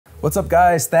What's up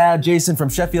guys, Thad, Jason from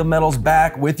Sheffield Metals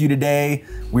back with you today.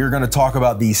 We're gonna talk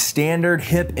about the standard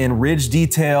hip and ridge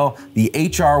detail, the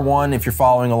HR1 if you're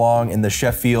following along in the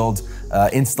Sheffield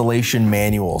installation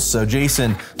manual. So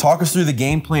Jason, talk us through the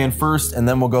game plan first and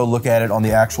then we'll go look at it on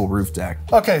the actual roof deck.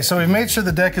 Okay, so we've made sure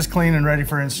the deck is clean and ready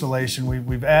for installation.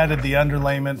 We've added the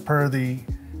underlayment per the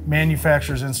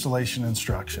manufacturer's installation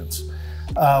instructions.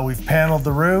 We've paneled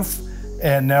the roof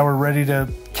and now we're ready to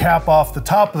cap off the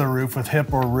top of the roof with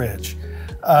hip or ridge.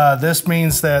 This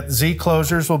means that Z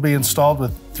closures will be installed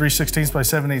with 3/16 by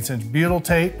 7/8 inch butyl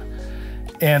tape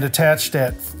and attached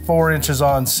at 4 inches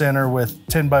on center with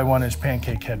 10 by 1 inch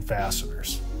pancake head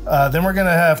fasteners. Then we're gonna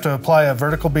have to apply a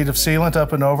vertical bead of sealant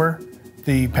up and over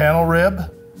the panel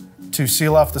rib to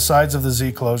seal off the sides of the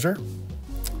Z closure.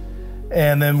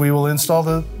 And then we will install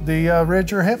the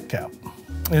ridge or hip cap.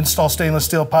 Install stainless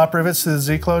steel pop rivets to the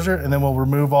Z closure, and then we'll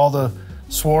remove all the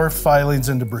swarf, filings,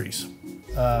 and debris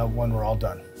when we're all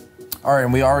done. All right,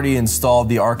 and we already installed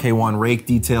the RK1 rake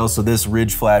detail, so this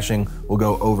ridge flashing will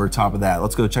go over top of that.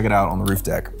 Let's go check it out on the roof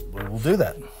deck. We'll do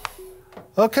that.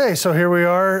 Okay, so here we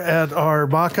are at our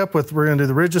mock-up we're gonna do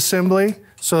the ridge assembly.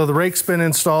 So the rake's been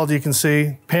installed, you can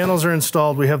see. Panels are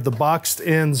installed. We have the boxed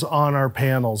ends on our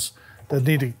panels that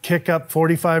need to kick up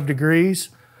 45 degrees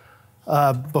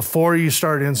before you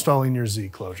start installing your Z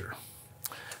closure.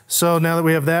 So now that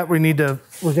we have that, we're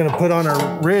gonna put on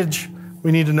our ridge.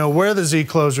 We need to know where the Z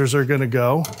closures are gonna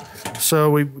go. So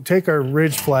we take our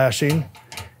ridge flashing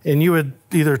and you would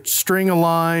either string a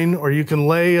line or you can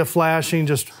lay a flashing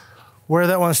just where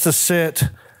that wants to sit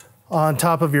on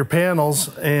top of your panels.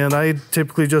 And I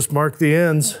typically just mark the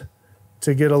ends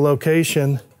to get a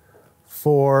location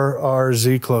for our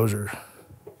Z closure.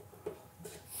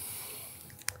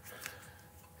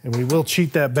 And we will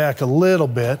cheat that back a little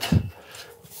bit.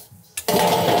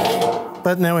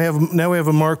 But now we have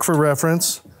a mark for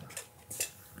reference.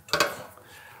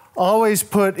 Always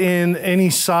put in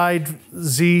any side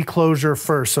Z closure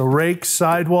first. So rake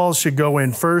sidewalls should go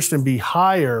in first and be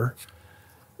higher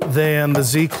than the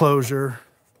Z closure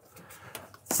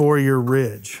for your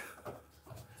ridge.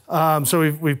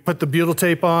 So we've put the butyl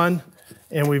tape on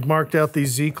and we've marked out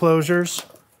these Z closures,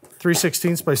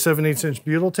 3/16 by 7/8 inch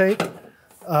butyl tape.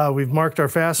 We've marked our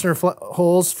fastener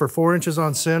holes for 4 inches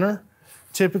on center,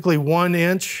 typically 1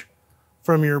 inch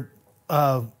from your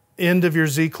end of your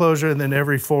Z closure, and then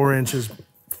every 4 inches,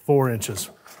 4 inches.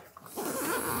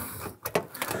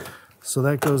 So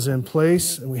that goes in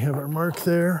place, and we have our mark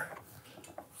there.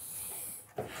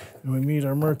 And we meet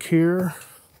our mark here,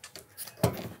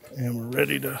 and we're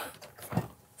ready to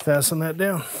fasten that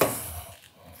down.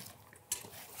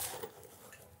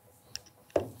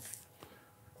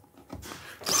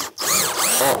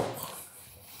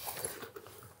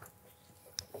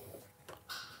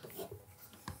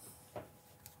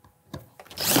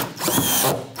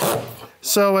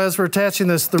 So as we're attaching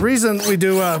this, the reason we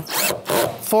do a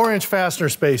 4-inch fastener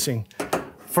spacing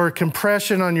for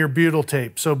compression on your butyl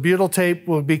tape. So butyl tape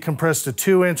will be compressed to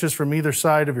 2 inches from either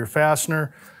side of your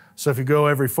fastener. So if you go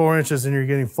every 4 inches, then you're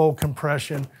getting full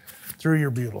compression through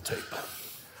your butyl tape.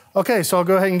 Okay, so I'll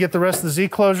go ahead and get the rest of the Z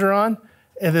closure on.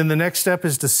 And then the next step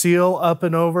is to seal up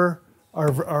and over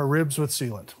our ribs with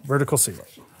sealant, vertical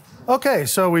sealant. Okay,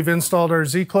 so we've installed our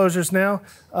Z closures now.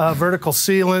 Vertical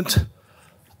sealant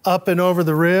up and over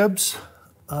the ribs.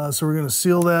 So we're gonna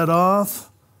seal that off,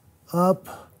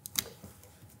 up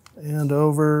and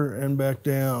over and back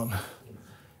down.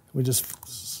 We just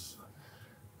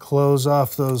close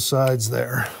off those sides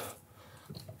there.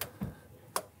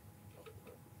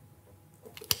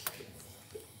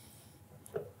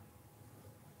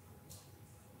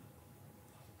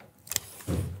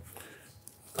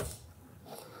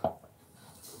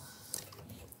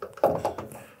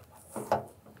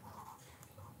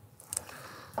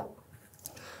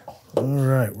 All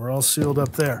right, we're all sealed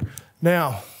up there.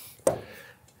 Now,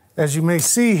 as you may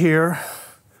see here,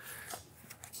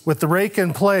 with the rake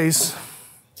in place,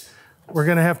 we're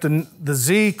gonna have to, the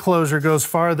Z closure goes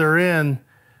farther in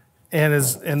and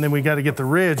then we gotta get the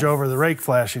ridge over the rake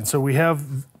flashing. So we have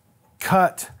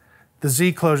cut the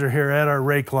Z closure here at our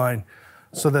rake line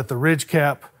so that the ridge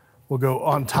cap will go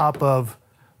on top of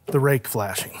the rake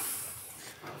flashing.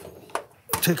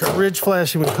 Take our ridge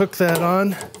flashing, we hook that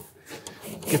on,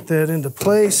 get that into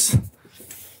place,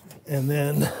 and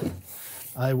then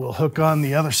I will hook on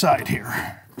the other side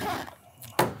here.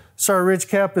 So our ridge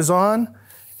cap is on,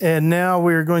 and now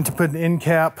we're going to put an end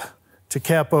cap to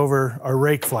cap over our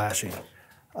rake flashing.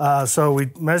 So we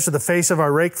measure the face of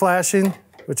our rake flashing,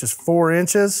 which is 4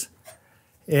 inches,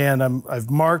 and I've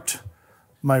marked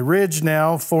my ridge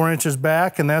now 4 inches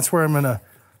back, and that's where I'm gonna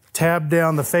tab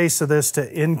down the face of this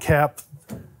to end cap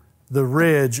the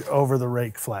ridge over the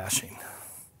rake flashing.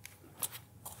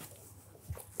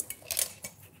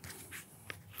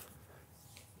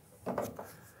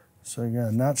 So you got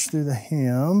a notch through the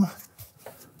hem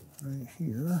right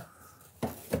here.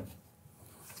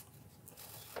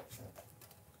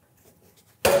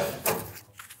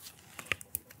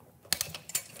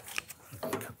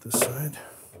 Cut this side.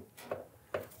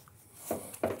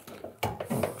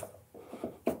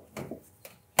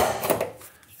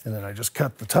 And then I just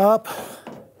cut the top.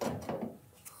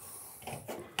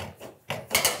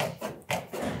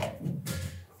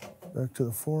 Back to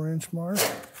the 4-inch mark.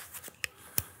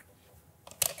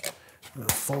 I'm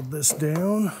gonna fold this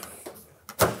down.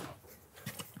 I'm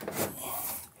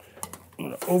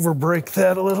gonna overbreak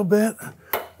that a little bit.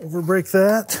 Overbreak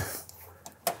that.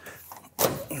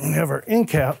 And we have our end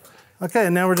cap. Okay,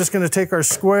 and now we're just gonna take our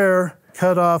square,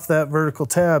 cut off that vertical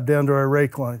tab down to our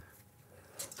rake line.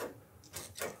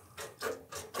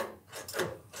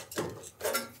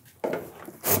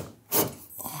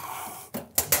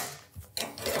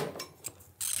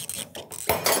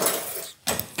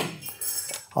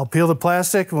 I'll peel the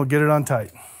plastic and we'll get it on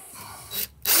tight.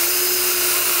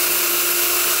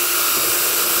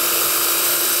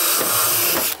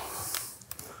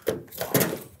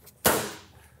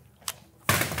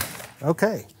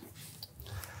 Okay.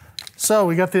 So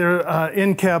we got the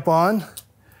end cap on.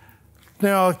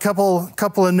 Now a couple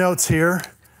of notes here.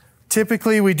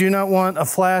 Typically we do not want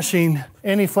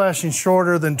any flashing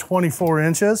shorter than 24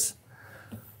 inches.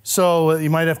 So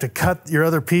you might have to cut your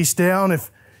other piece down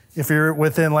if you're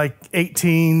within like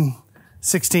 18,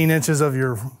 16 inches of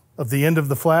the end of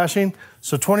the flashing.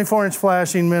 So 24-inch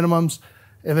flashing minimums,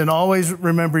 and then always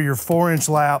remember your 4-inch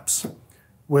laps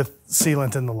with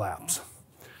sealant in the laps.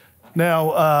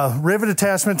 Now, rivet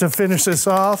attachment to finish this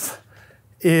off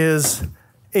is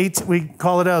we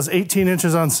call it out as 18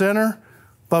 inches on center,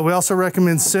 but we also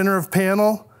recommend center of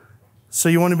panel. So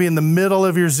you want to be in the middle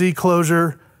of your Z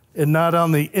closure and not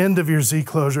on the end of your Z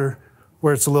closure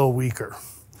where it's a little weaker.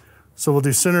 So we'll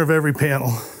do center of every panel.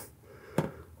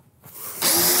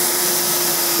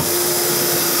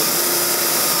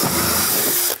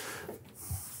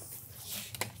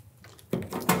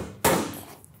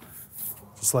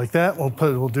 Just like that,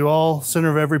 we'll do all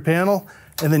center of every panel.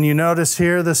 And then you notice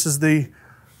here, this is the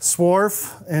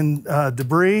swarf and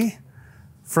debris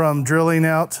from drilling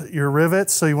out your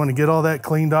rivets. So you want to get all that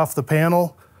cleaned off the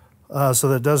panel so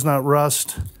that it does not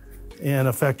rust and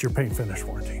affect your paint finish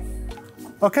warranty.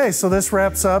 Okay, so this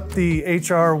wraps up the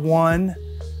HR1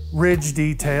 ridge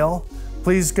detail.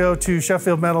 Please go to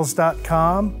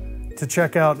sheffieldmetals.com to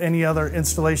check out any other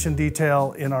installation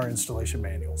detail in our installation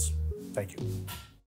manuals. Thank you.